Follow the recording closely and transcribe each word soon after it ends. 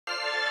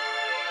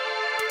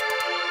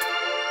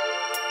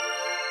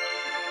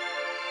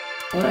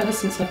Well, ever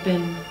since I've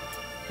been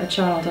a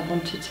child, I've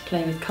wanted to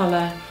play with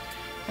colour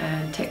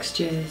and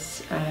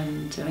textures,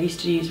 and I used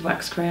to use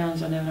wax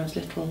crayons, I know, when I was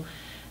little,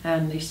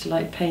 and I used to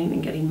like paint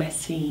and getting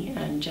messy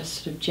and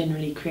just sort of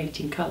generally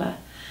creating colour.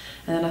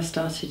 And then I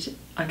started,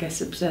 I guess,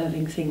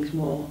 observing things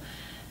more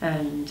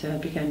and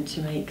began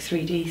to make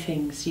 3D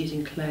things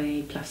using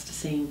clay,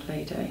 plasticine,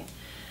 Play-Doh,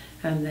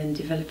 and then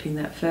developing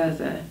that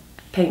further.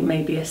 Paint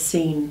maybe a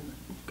scene,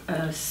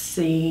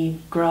 sea,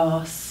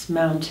 grass,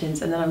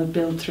 mountains, and then I would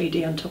build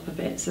 3D on top of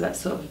it. So that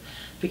sort of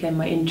became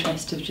my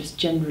interest of just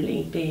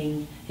generally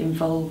being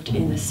involved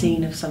in the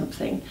scene of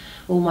something.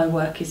 All my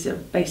work is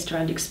based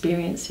around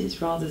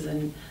experiences rather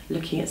than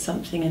looking at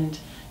something and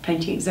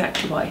painting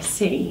exactly what I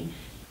see.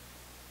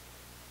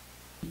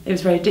 It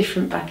was very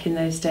different back in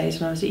those days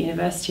when I was at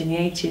university in the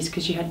 80s,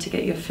 because you had to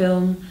get your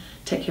film,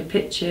 take your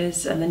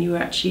pictures, and then you were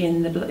actually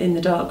in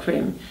the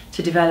darkroom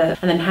to develop,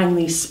 and then hang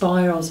these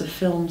spirals of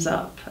films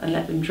up and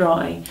let them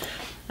dry.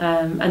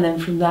 And then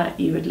from that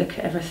you would look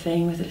at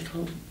everything with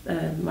little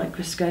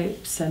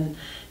microscopes and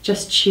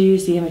just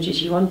choose the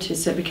images you wanted.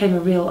 So it became a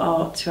real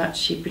art to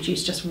actually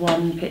produce just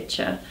one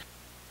picture.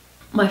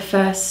 My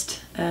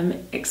first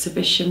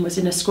exhibition was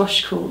in a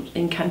squash court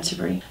in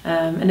Canterbury,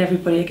 and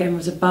everybody again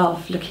was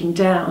above looking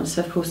down,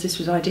 so of course this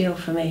was ideal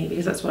for me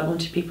because that's what I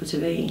wanted people to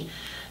be,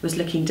 was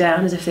looking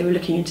down as if they were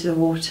looking into the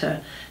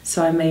water.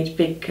 So I made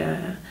big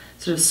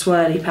sort of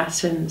swirly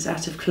patterns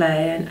out of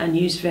clay and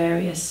used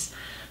various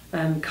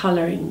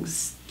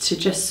colourings to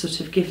just sort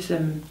of give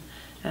them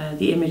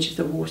the image of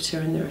the water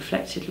and the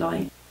reflected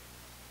light.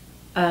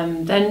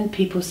 Then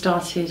people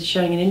started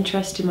showing an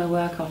interest in my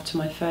work after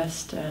my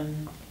first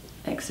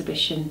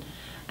exhibition,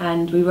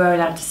 and we were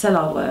allowed to sell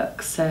our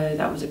work, so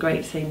that was a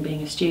great thing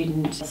being a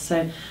student.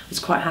 So I was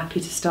quite happy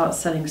to start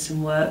selling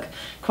some work.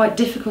 Quite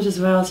difficult as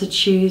well to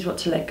choose what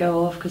to let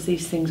go of, because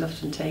these things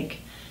often take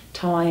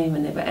time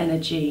and they were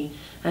energy,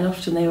 and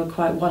often they were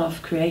quite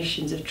one-off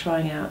creations of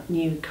trying out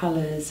new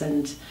colours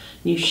and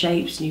new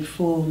shapes, new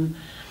form.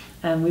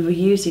 We were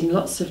using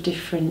lots of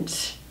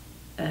different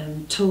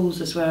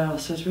tools as well,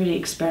 so I was really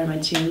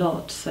experimenting a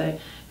lot, so it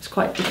was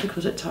quite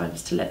difficult at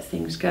times to let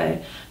things go,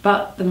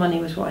 but the money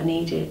was what I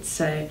needed,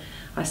 so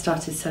I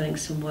started selling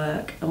some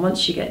work. And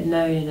once you get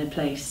known in a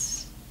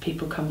place,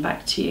 people come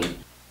back to you.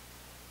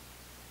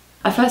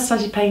 I first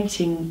started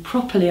painting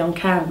properly on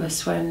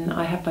canvas when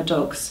I had my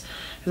dogs,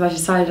 because I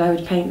decided I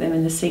would paint them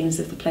in the scenes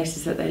of the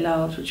places that they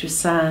loved, which was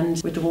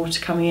sand. With the water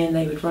coming in,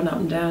 they would run up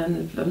and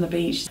down on the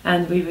beach,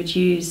 and we would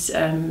use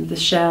the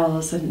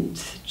shells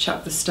and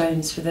chuck the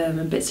stones for them,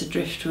 and bits of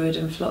driftwood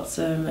and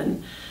flotsam,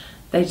 and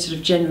they sort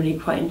of generally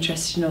quite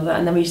interested in all that.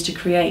 And then we used to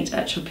create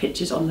actual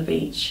pictures on the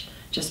beach,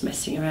 just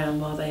messing around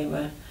while they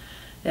were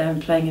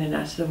playing in and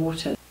out of the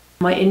water.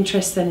 My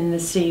interest then in the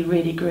sea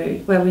really grew.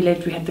 Where we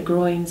lived, we had the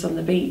groins on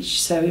the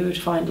beach, so we would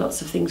find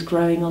lots of things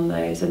growing on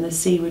those, and the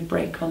sea would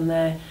break on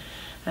there.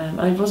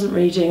 I wasn't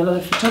really doing a lot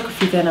of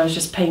photography then, I was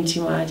just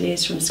painting my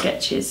ideas from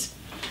sketches.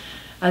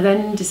 I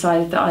then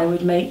decided that I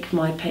would make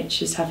my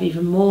pictures have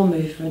even more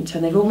movement,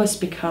 and they've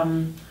almost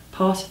become,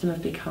 part of them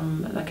have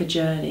become like a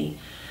journey.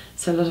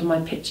 So a lot of my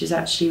pictures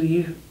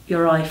actually,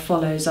 your eye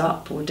follows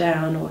up or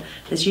down, or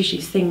there's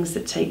usually things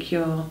that take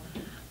your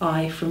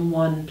eye from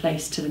one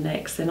place to the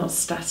next, they're not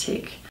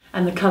static.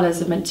 And the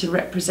colours are meant to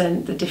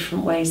represent the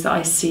different ways that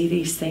I see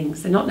these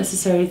things. They're not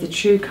necessarily the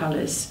true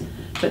colours,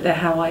 but they're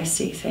how I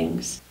see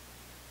things.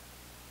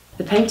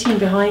 The painting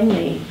behind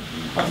me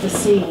of the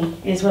sea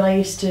is when I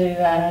used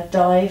to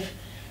dive,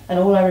 and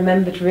all I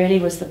remembered really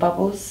was the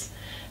bubbles,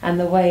 and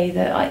the way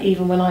that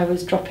even when I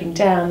was dropping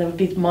down, there would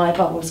be my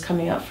bubbles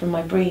coming up from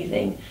my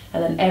breathing,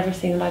 and then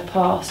everything that I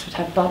passed would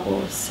have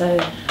bubbles. So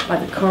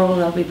by the coral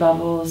there'll be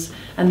bubbles,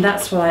 and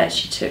that's what I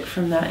actually took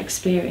from that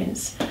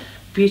experience.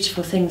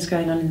 Beautiful things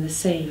going on in the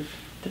sea.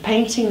 The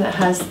painting that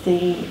has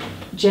the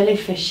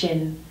jellyfish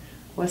in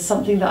was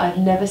something that I've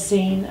never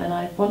seen, and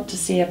I want to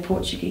see a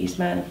Portuguese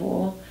man of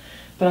war.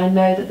 But I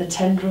know that the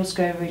tendrils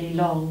go really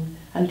long,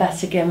 and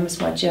that again was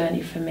my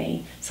journey for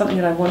me. Something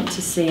that I want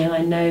to see, and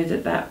I know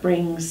that that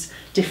brings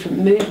different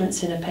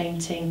movements in a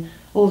painting.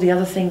 All the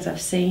other things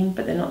I've seen,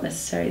 but they're not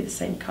necessarily the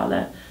same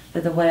colour.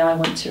 They're the way I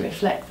want to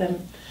reflect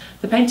them.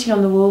 The painting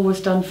on the wall was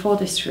done for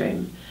this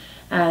room,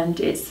 and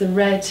it's the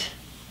red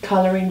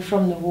colouring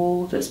from the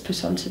wall that's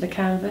put onto the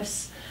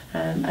canvas.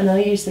 And I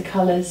use the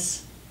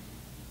colours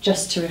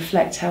just to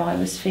reflect how I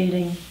was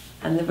feeling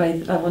and the way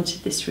that I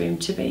wanted this room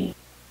to be.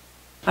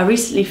 I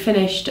recently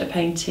finished a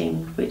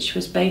painting which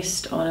was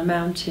based on a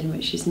mountain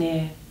which is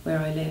near where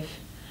I live,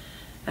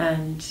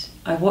 and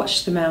I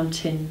watched the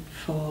mountain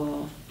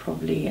for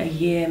probably a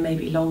year,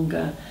 maybe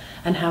longer,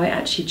 and how it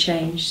actually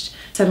changed.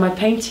 So my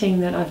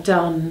painting that I've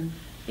done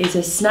is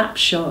a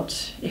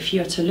snapshot if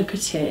you're to look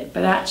at it,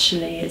 but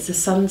actually it's a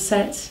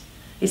sunset,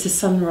 it's a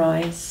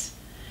sunrise,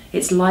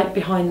 it's light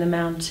behind the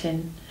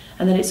mountain,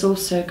 and then it's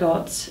also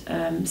got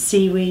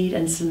seaweed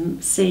and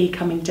some sea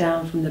coming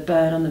down from the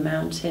burn on the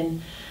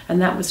mountain.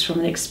 And that was from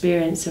an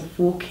experience of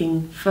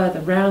walking further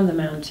round the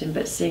mountain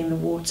but seeing the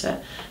water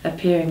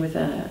appearing with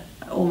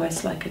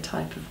almost like a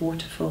type of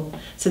waterfall.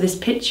 So this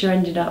picture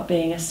ended up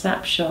being a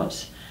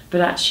snapshot,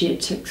 but actually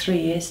it took 3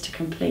 years to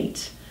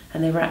complete,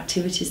 and there were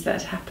activities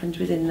that had happened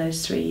within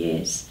those 3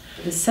 years.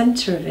 The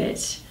centre of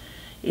it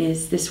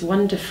is this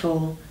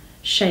wonderful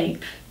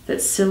shape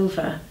that's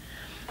silver,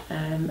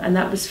 and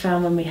that was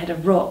found when we had a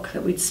rock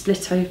that we'd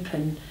split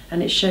open,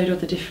 and it showed all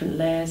the different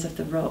layers of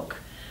the rock.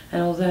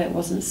 And although it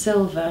wasn't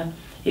silver,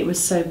 it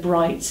was so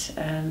bright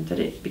that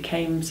it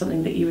became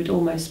something that you would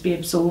almost be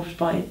absorbed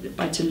by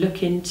to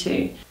look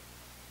into.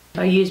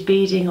 I used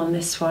beading on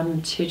this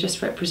one to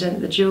just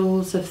represent the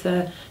jewels of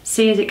the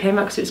sea as it came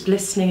up, because it was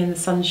glistening in the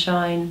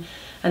sunshine,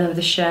 and there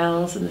were the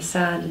shells and the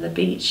sand and the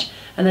beach.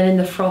 And then in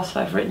the froth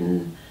I've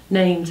written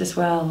names as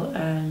well,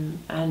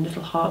 and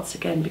little hearts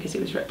again, because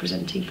it was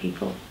representing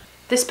people.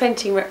 This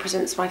painting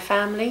represents my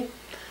family.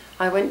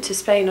 I went to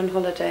Spain on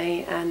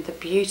holiday, and the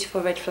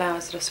beautiful red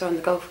flowers that I saw on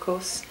the golf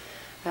course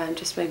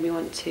just made me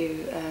want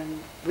to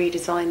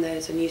redesign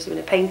those and use them in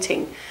a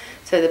painting.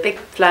 So the big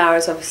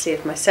flowers obviously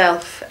of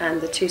myself,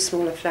 and the 2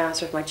 smaller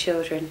flowers are of my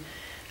children,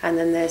 and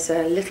then there's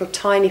a little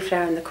tiny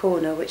flower in the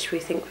corner which we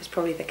think was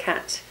probably the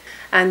cat.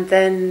 And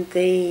then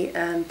the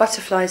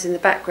butterflies in the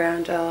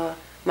background are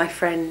my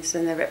friends,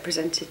 and they're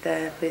represented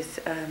there with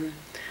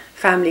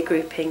family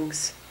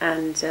groupings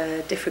and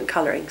different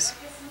colourings.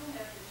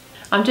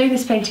 I'm doing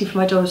this painting for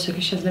my daughter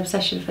because she has an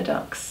obsession for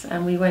ducks,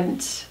 and we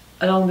went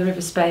along the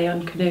River Spey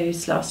on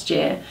canoes last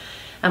year,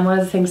 and one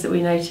of the things that we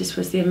noticed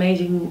was the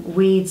amazing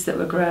weeds that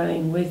were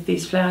growing with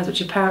these flowers, which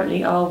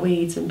apparently are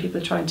weeds and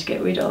people are trying to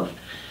get rid of,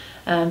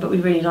 but we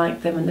really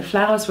liked them. And the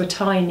flowers were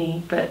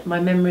tiny, but my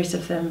memories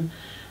of them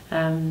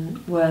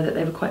were that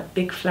they were quite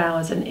big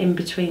flowers, and in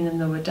between them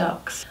there were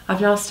ducks.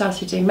 I've now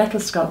started doing metal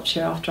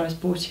sculpture after I was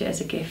bought it as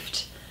a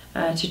gift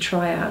to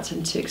try out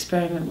and to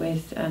experiment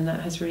with, and that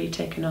has really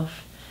taken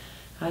off.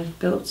 I've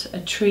built a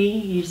tree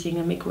using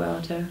a MIG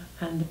welder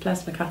and the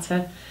plasma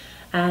cutter,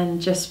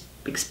 and just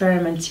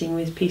experimenting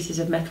with pieces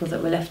of metal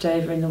that were left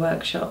over in the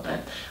workshop.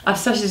 I've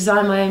started to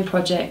design my own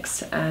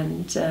projects,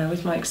 and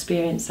with my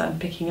experience that I'm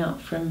picking up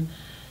from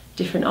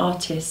different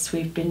artists,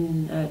 we've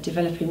been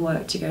developing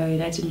work to go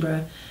in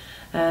Edinburgh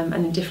and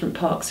in different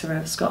parks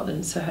around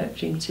Scotland, so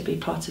hoping to be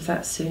part of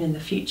that soon in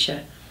the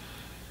future.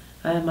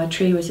 My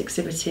tree was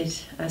exhibited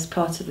as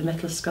part of the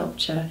metal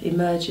sculpture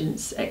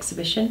Emergence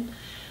exhibition,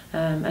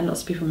 and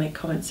lots of people make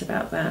comments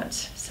about that,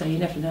 so you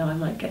never know, I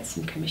might get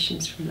some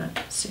commissions from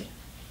that soon.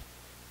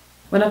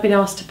 When I've been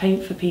asked to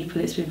paint for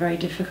people, it's been very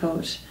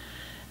difficult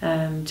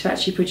to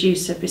actually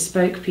produce a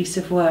bespoke piece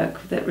of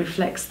work that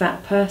reflects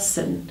that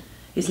person.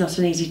 Is not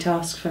an easy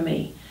task for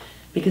me,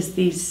 because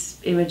these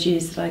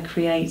images that I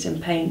create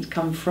and paint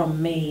come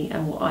from me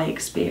and what I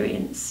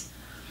experience.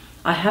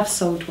 I have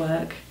sold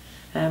work,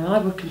 and I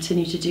will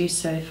continue to do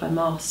so if I'm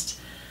asked,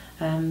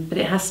 but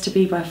it has to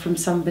be from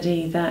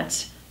somebody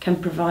that can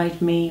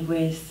provide me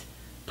with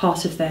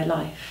part of their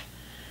life.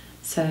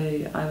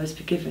 So I was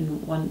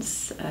given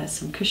once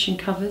some cushion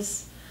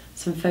covers,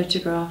 some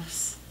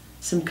photographs,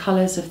 some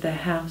colours of their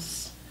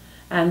house,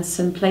 and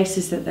some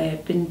places that they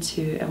had been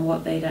to and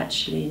what they'd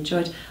actually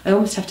enjoyed. I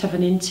almost have to have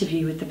an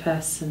interview with the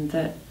person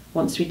that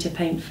wants me to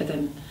paint for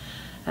them,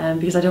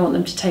 because I don't want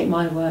them to take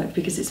my work,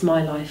 because it's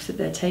my life that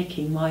they're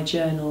taking, my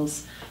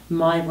journals,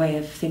 my way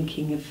of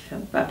thinking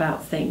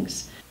about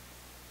things.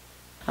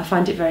 I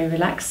find it very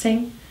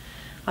relaxing.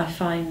 I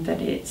find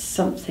that it's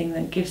something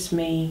that gives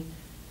me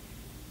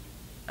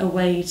a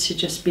way to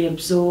just be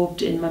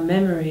absorbed in my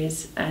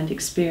memories and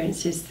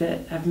experiences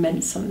that have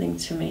meant something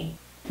to me.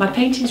 My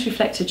paintings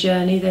reflect a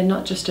journey. They're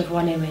not just of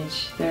one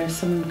image. There are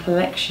some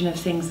collection of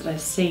things that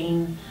I've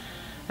seen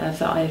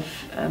that I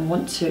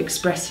want to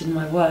express in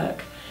my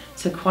work.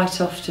 So quite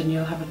often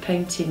you'll have a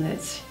painting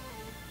that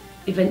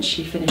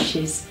eventually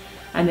finishes,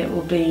 and it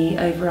will be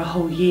over a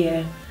whole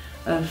year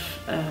of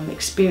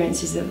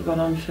experiences that have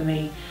gone on for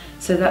me.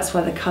 So that's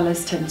why the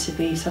colours tend to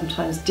be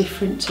sometimes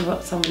different to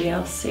what somebody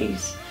else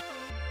sees.